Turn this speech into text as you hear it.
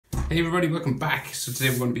Hey everybody, welcome back. So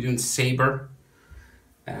today we're going to be doing Saber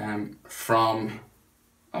from,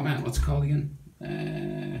 oh man, what's it called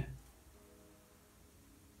again?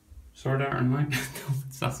 Sword Art Online? No,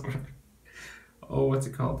 it's not Sword Art. Oh, what's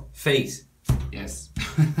it called? Fate. Yes.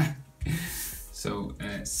 So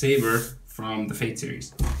Saber from the Fate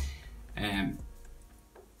series.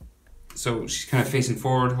 So she's kind of facing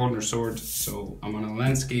forward, holding her sword. So I'm on a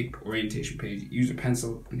landscape orientation page. Use a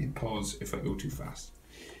pencil and hit pause if I go too fast.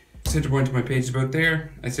 Center point of my page is about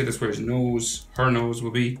there. I say that's where his nose, her nose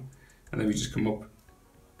will be. And then we just come up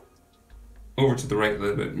over to the right a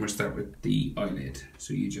little bit and we'll start with the eyelid.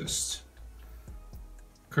 So you just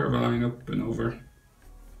curve a line up and over.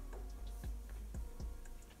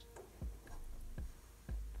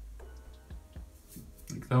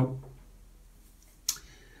 Like that.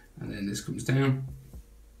 And then this comes down,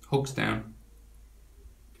 hooks down.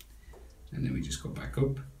 And then we just go back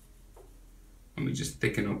up. And we just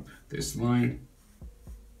thicken up this line.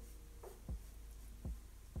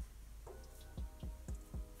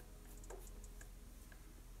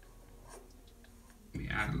 We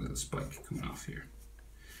add a little spike coming off here.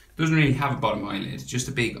 Doesn't really have a bottom eyelid, just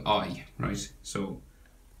a big eye, right? So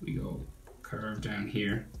we go curve down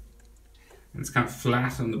here. And it's kind of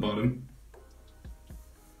flat on the bottom.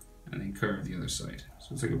 And then curve the other side.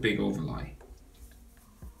 So it's like a big oval eye.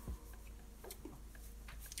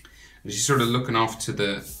 And she's sort of looking off to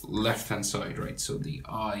the left-hand side, right? So the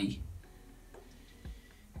eye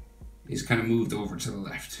is kind of moved over to the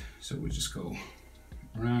left. So we just go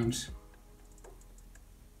around.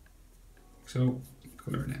 So,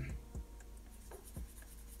 color it in.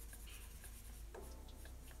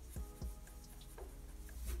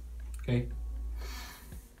 Okay.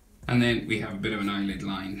 And then we have a bit of an eyelid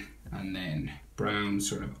line and then brown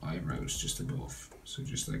sort of eyebrows just above. So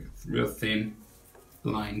just like a real thin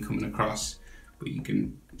line coming across, but you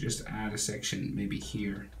can just add a section maybe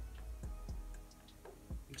here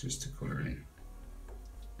just to color in.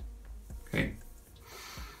 Okay,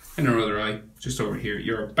 and our other eye just over here.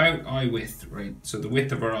 You're about eye width, right? So the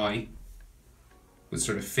width of our eye would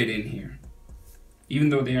sort of fit in here, even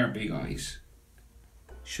though they are big eyes,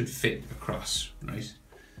 should fit across, right?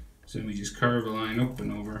 So we just curve a line up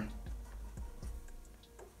and over.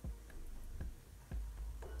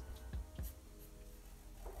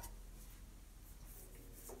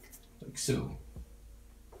 Like so.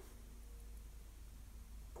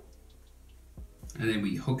 And then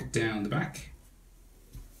we hook it down the back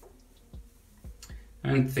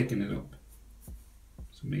and thicken it up.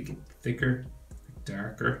 So make it thicker,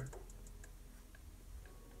 darker.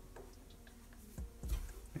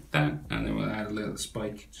 Like that, and then we'll add a little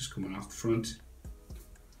spike just coming off the front.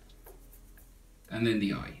 And then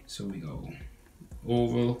the eye. So we go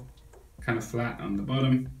oval, kind of flat on the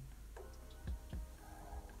bottom.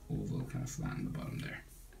 Oval, kind of flat on the bottom there.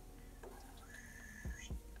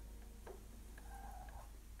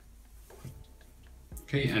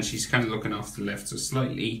 Okay, and she's kind of looking off to the left, so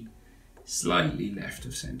slightly left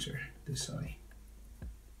of center, this eye.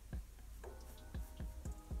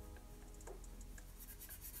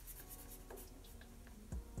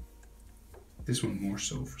 This one more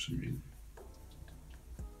so for some reason.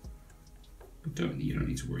 But you don't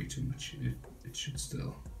need to worry too much. It should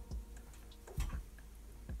still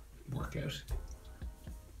work out.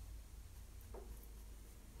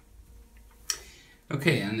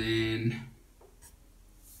 Okay, and then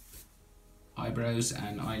eyebrows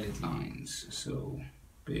and eyelid lines. So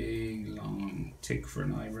big long tick for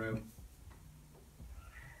an eyebrow.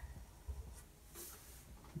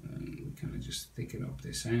 And we kind of just thicken up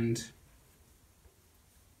this end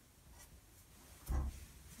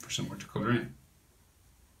for somewhere to colour in.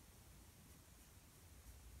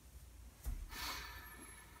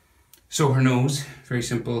 So her nose, very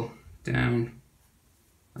simple, down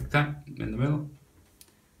like that in the middle.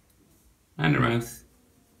 And her mouth,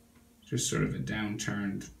 just sort of a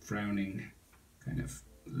downturned, frowning kind of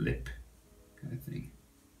lip kind of thing.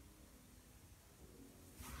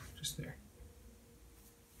 Just there.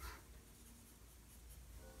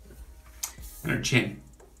 And her chin,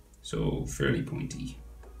 so fairly pointy.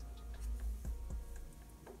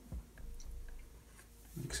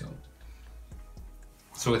 Like so.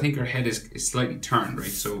 So I think her head is slightly turned, right?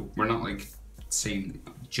 So we're not like same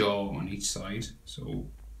jaw on each side. So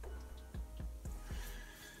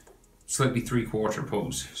slightly 3/4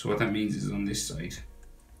 pose. So what that means is on this side,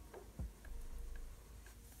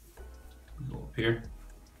 go up here,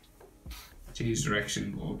 change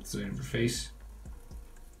direction, go up the side of her face,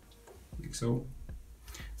 like so.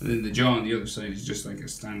 And then the jaw on the other side is just like a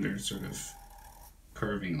standard sort of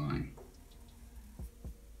curving line.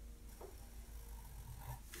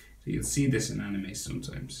 So you'll see this in anime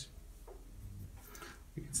sometimes.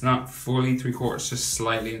 It's not fully 3/4, just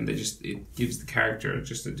slightly, and it gives the character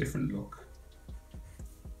just a different look.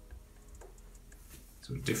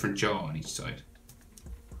 So a different jaw on each side.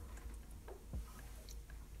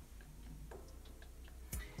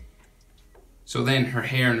 So then her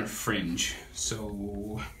hair and her fringe.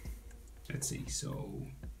 So let's see. So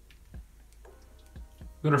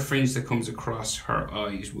we've got her fringe that comes across her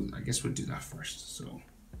eyes. I guess we'll do that first. So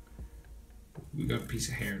we've got a piece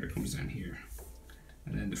of hair that comes down here,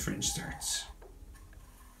 and then the fringe starts.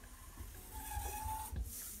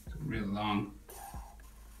 So real long.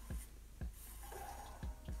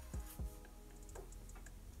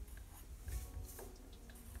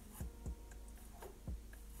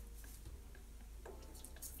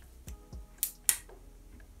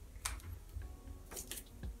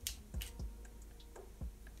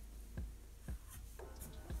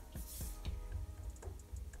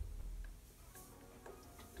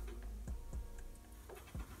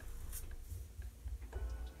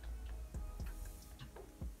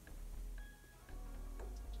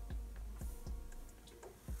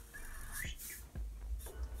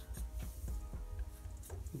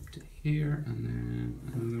 To here, and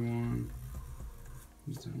then another one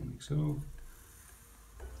comes down like so,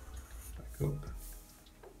 back up.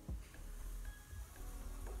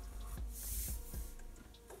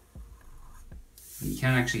 And you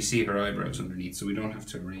can actually see her eyebrows underneath, so we don't have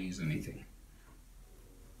to erase anything.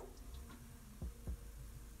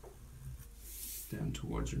 Down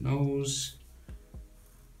towards her nose.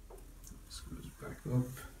 This goes back up.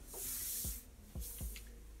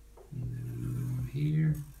 And then another one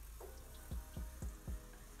here.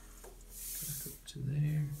 To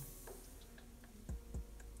there,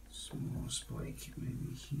 small spike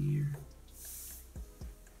maybe here,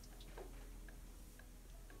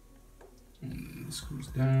 and then this comes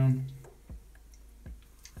down,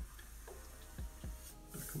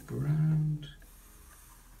 back up around,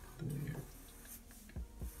 there,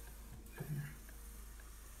 there.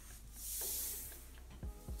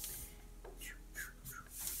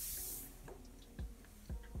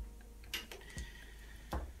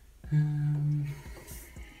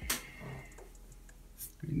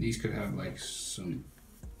 These could have like some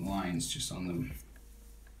lines just on them,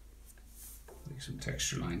 like some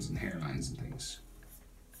texture lines and hairlines and things.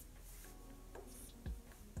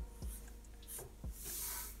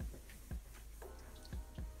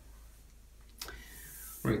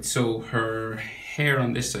 Right, so her hair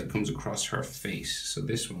on this side comes across her face. So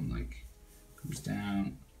this one like comes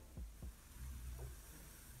down.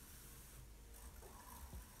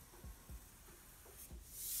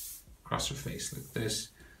 Across her face like this.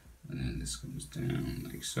 And then this comes down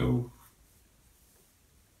like so.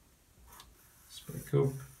 Spike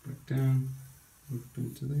up, back down, up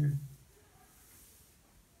into there.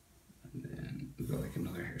 And then we've got like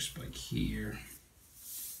another hair spike here.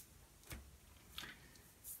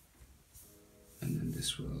 And then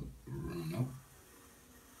this will run up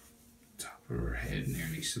top of her head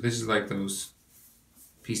nearly. So this is like those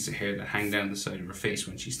pieces of hair that hang down the side of her face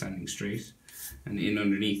when she's standing straight. And in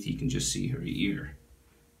underneath you can just see her ear.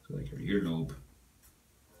 So like her earlobe,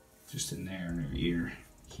 just in there, and her ear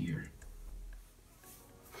here.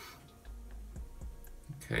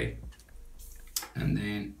 Okay, and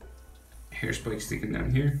then hair spike sticking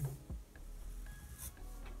down here.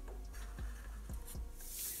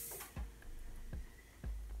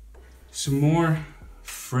 Some more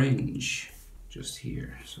fringe just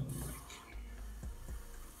here, so like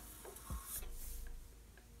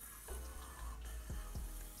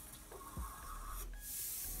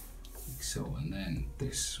so, and then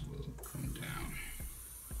this will come down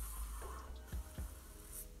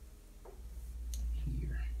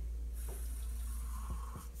here.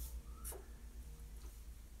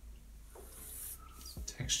 Some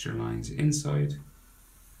texture lines inside,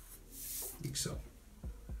 like so.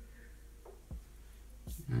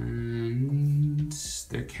 And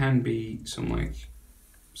there can be some like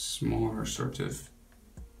smaller sort of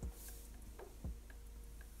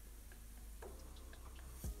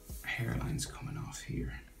hairlines coming off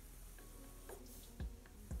here.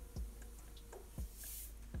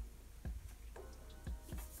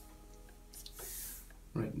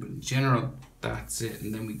 Right, but in general, that's it.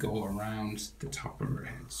 And then we go around the top of her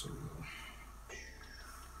head. So we'll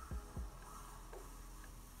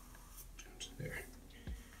down to there.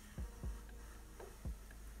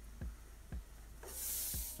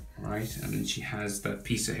 Right, and then she has that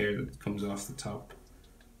piece of hair that comes off the top.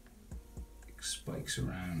 Spikes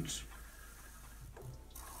around,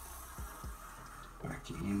 back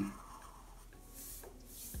in,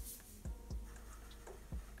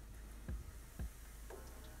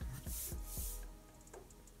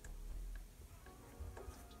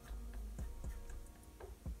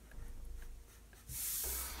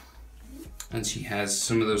 And she has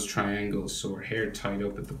some of those triangles, so her hair tied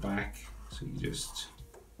up at the back. So you just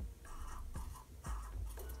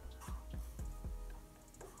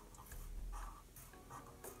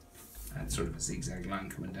add sort of a zigzag line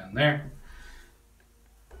coming down there.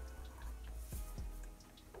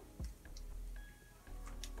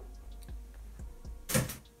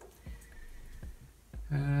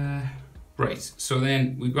 Right, so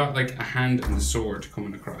then we've got like a hand and the sword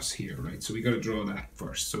coming across here, right? So we got to draw that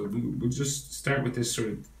first. So we'll just start with this sort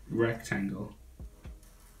of rectangle.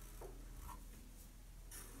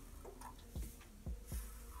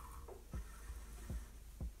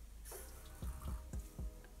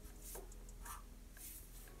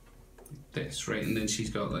 This, right? And then she's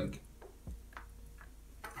got like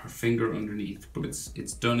her finger underneath, but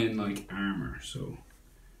it's done in like armor, so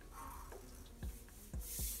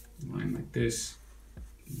line like this,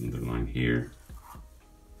 another line here,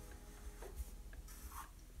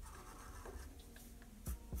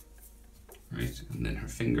 right, and then her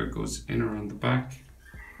finger goes in around the back,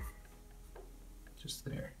 just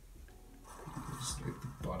there. Just like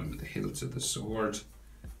the bottom of the hilt of the sword.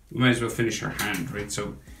 We might as well finish her hand, right?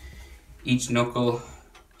 So each knuckle,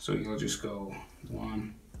 so you'll just go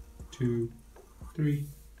 1, 2, 3,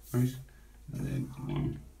 right, and then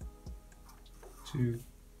 1, 2,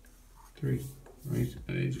 3, right,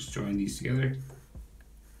 and then just join these together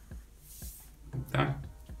like that,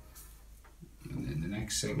 and then the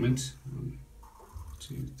next segment, 1,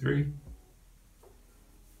 2, 3,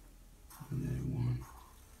 and then 1,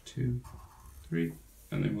 2, 3,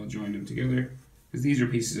 and then we'll join them together because these are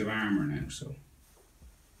pieces of armor now, so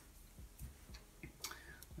like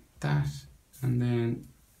that, and then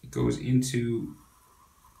it goes into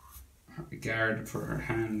a guard for her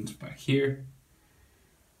hand back here.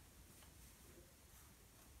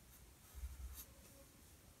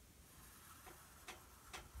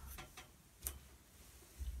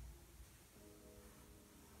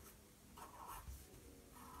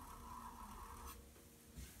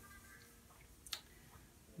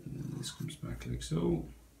 This comes back like so,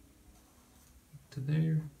 to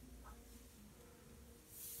there.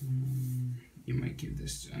 You might give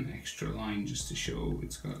this an extra line just to show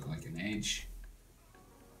it's got like an edge.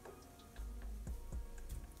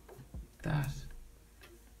 That.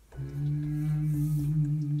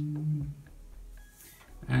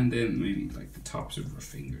 And then maybe like the tops of her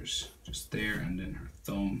fingers, just there, and then her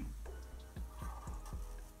thumb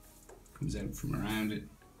comes out from around it,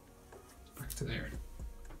 back to there.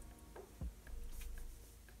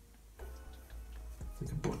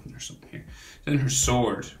 Like a button or something here. Then her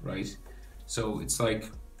sword, right? So it's like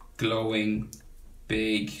glowing,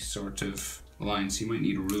 big sort of lines. So you might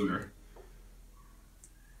need a ruler.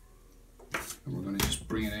 And we're going to just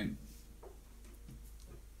bring it out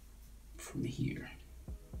from here.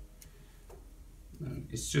 Now,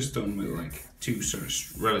 it's just done with like two sort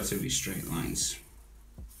of relatively straight lines.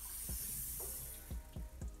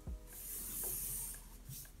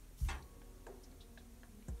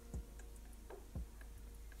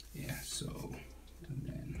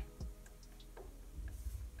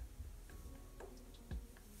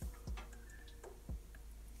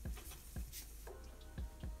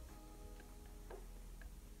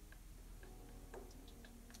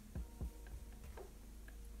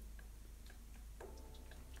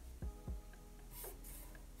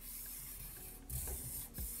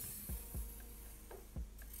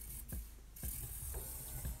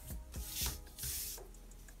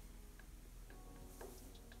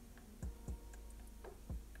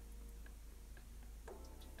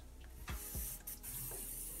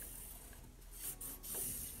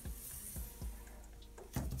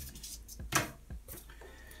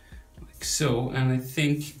 So, and I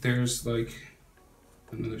think there's like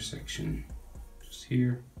another section just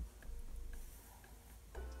here.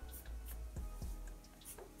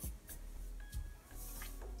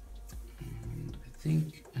 And I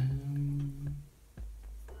think,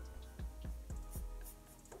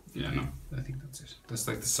 yeah, no, I think that's it. That's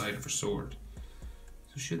like the side of her sword.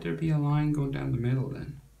 So should there be a line going down the middle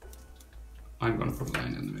then? I'm gonna put a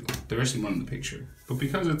line in the middle. There isn't one in the picture, but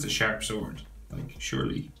because it's a sharp sword, like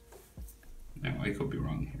surely, now I could be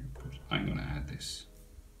wrong here, but I'm gonna add this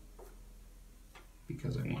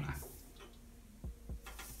because I wanna.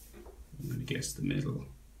 I'm gonna guess the middle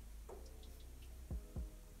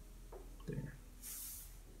there.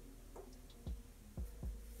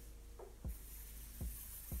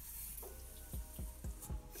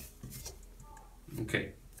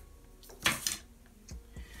 Okay.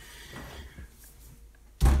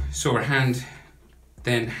 So her hand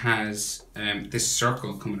then has this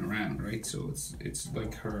circle coming around, right? So it's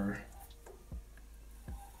like her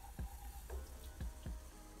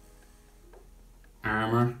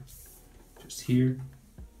just here.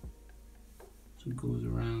 So it goes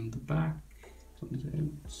around the back, comes out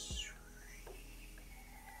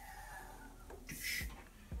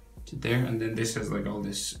to there, and then this has like all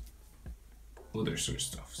this other sort of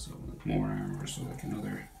stuff. So like more armor, so like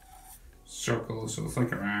another circle. So it's like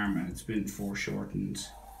her arm, and it's been foreshortened.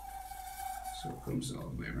 So it comes all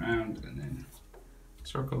the way around, and then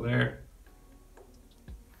circle there.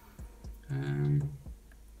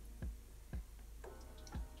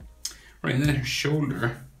 Right, and then her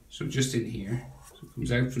shoulder, so just in here, so it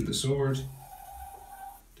comes out from the sword,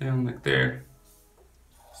 down like there,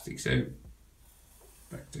 sticks out,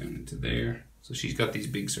 back down into there. So she's got these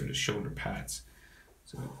big sort of shoulder pads,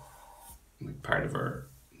 so like part of her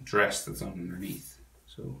dress that's on underneath.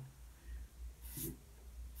 So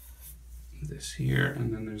this here,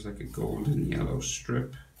 and then there's like a golden yellow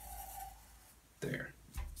strip there,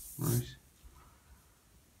 right?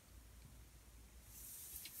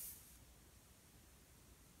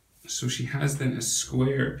 So she has then a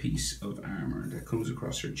square piece of armor that comes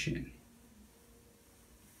across her chin.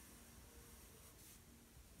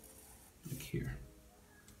 Like here.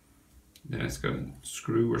 Then it's got a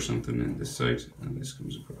screw or something in this side, and this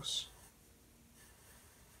comes across.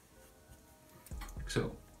 Like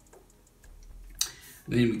so.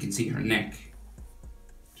 Then we can see her neck,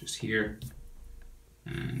 just here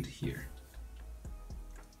and here.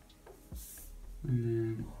 And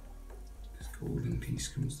then this golden piece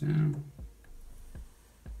comes down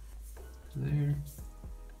to there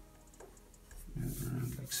and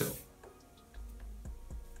around like so.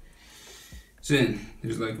 So then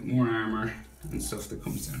there's like more armor and stuff that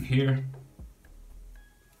comes down here.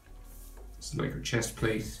 It's like her chest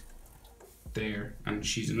plate there, and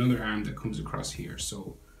she's another arm that comes across here.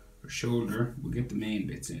 So her shoulder, we'll get the main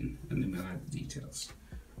bits in and then we'll add the details.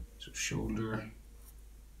 So shoulder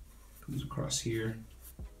comes across here,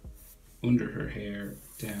 under her hair,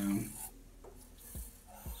 down,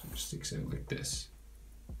 so it sticks out like this.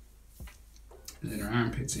 And then her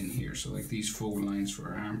armpit's in here, so like these fold lines for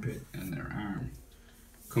her armpit, and her arm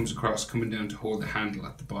comes across, coming down to hold the handle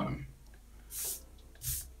at the bottom.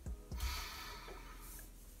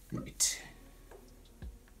 Right.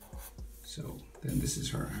 So then this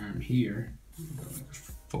is her arm here. We've got like a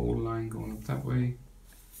fold line going up that way,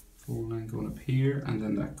 fold line going up here, and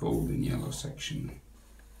then that golden yellow section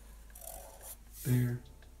there.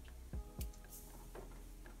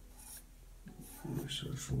 Another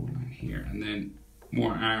sort of fold line here, and then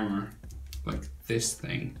more armor like this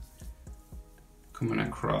thing coming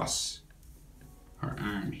across her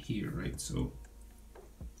arm here, right? So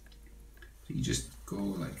you just go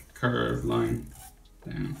like a curved line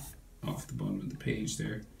down off the bottom of the page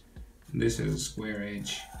there, and this has a square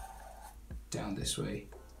edge down this way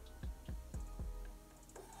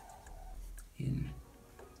in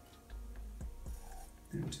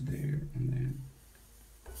down to there, and then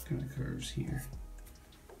kind of curves here.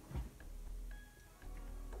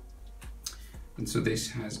 And so this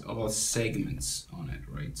has all segments on it,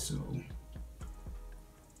 right? So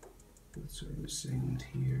that's sort of a segment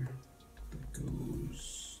here that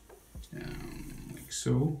goes down like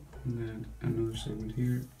so, and then another segment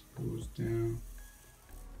here goes down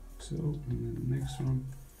like so, and then the next one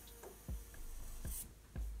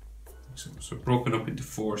like so. So broken up into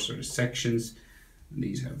 4 sort of sections, and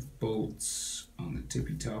these have bolts on the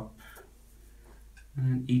tippy top,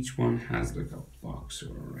 and each one has like a box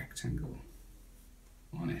or a rectangle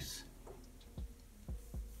on it.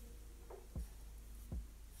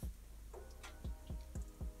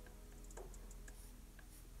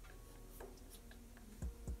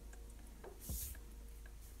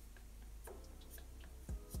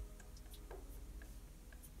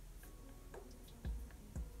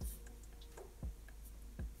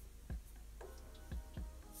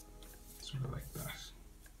 Sort of like that.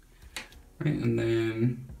 Right, and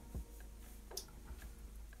then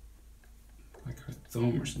like her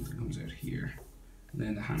thumb or something comes out here, and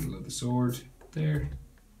then the handle of the sword there,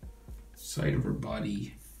 side of her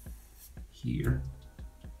body here,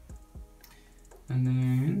 and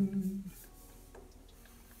then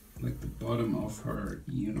like the bottom of her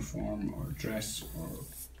uniform or dress or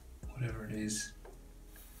whatever it is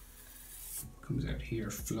comes out here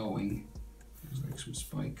flowing. There's like some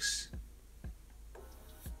spikes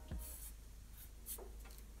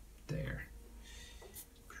there.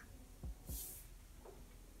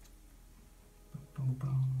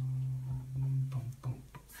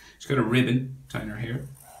 She's got a ribbon tying her hair,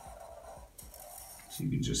 so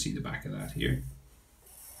you can just see the back of that here,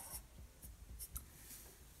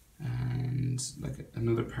 and like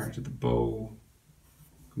another part of the bow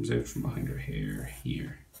comes out from behind her hair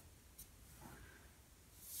here.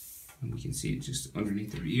 And we can see it just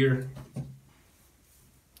underneath her ear,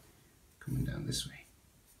 coming down this way.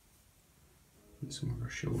 And some of her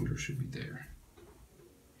shoulders should be there.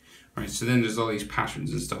 Right, so then there's all these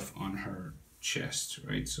patterns and stuff on her chest,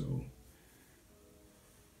 right? So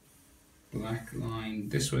black line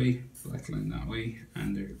this way, black line that way,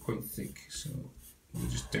 and they're quite thick, so we'll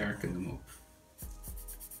just darken them up.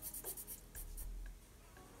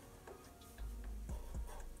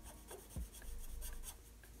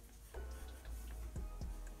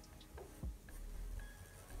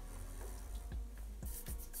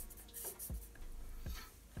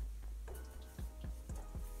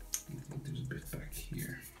 I think there's a bit back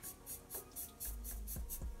here.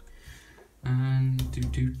 And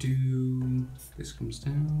this comes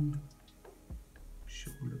down,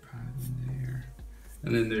 shoulder pad in there,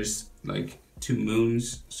 and then there's like two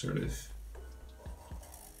moons sort of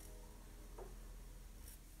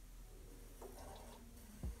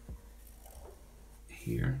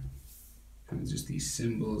here, kind of just these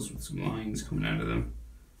symbols with some lines coming out of them.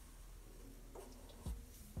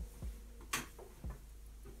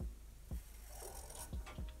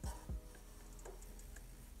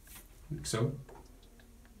 Like so.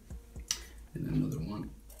 And another one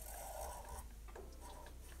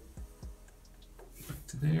back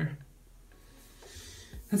to there,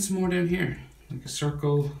 and some more down here, like a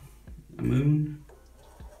circle, a moon,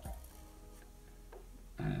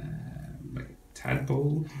 like a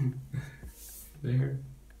tadpole there,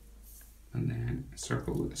 and then a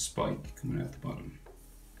circle with a spike coming out the bottom.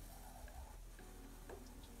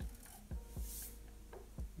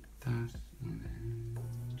 Like that, and then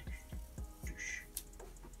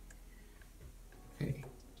okay.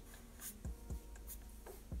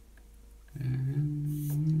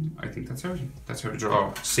 I think that's everything. That's how to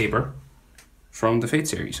draw Saber from the Fate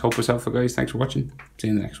series. Hope it was helpful, guys. Thanks for watching. See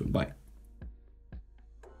you in the next one. Bye.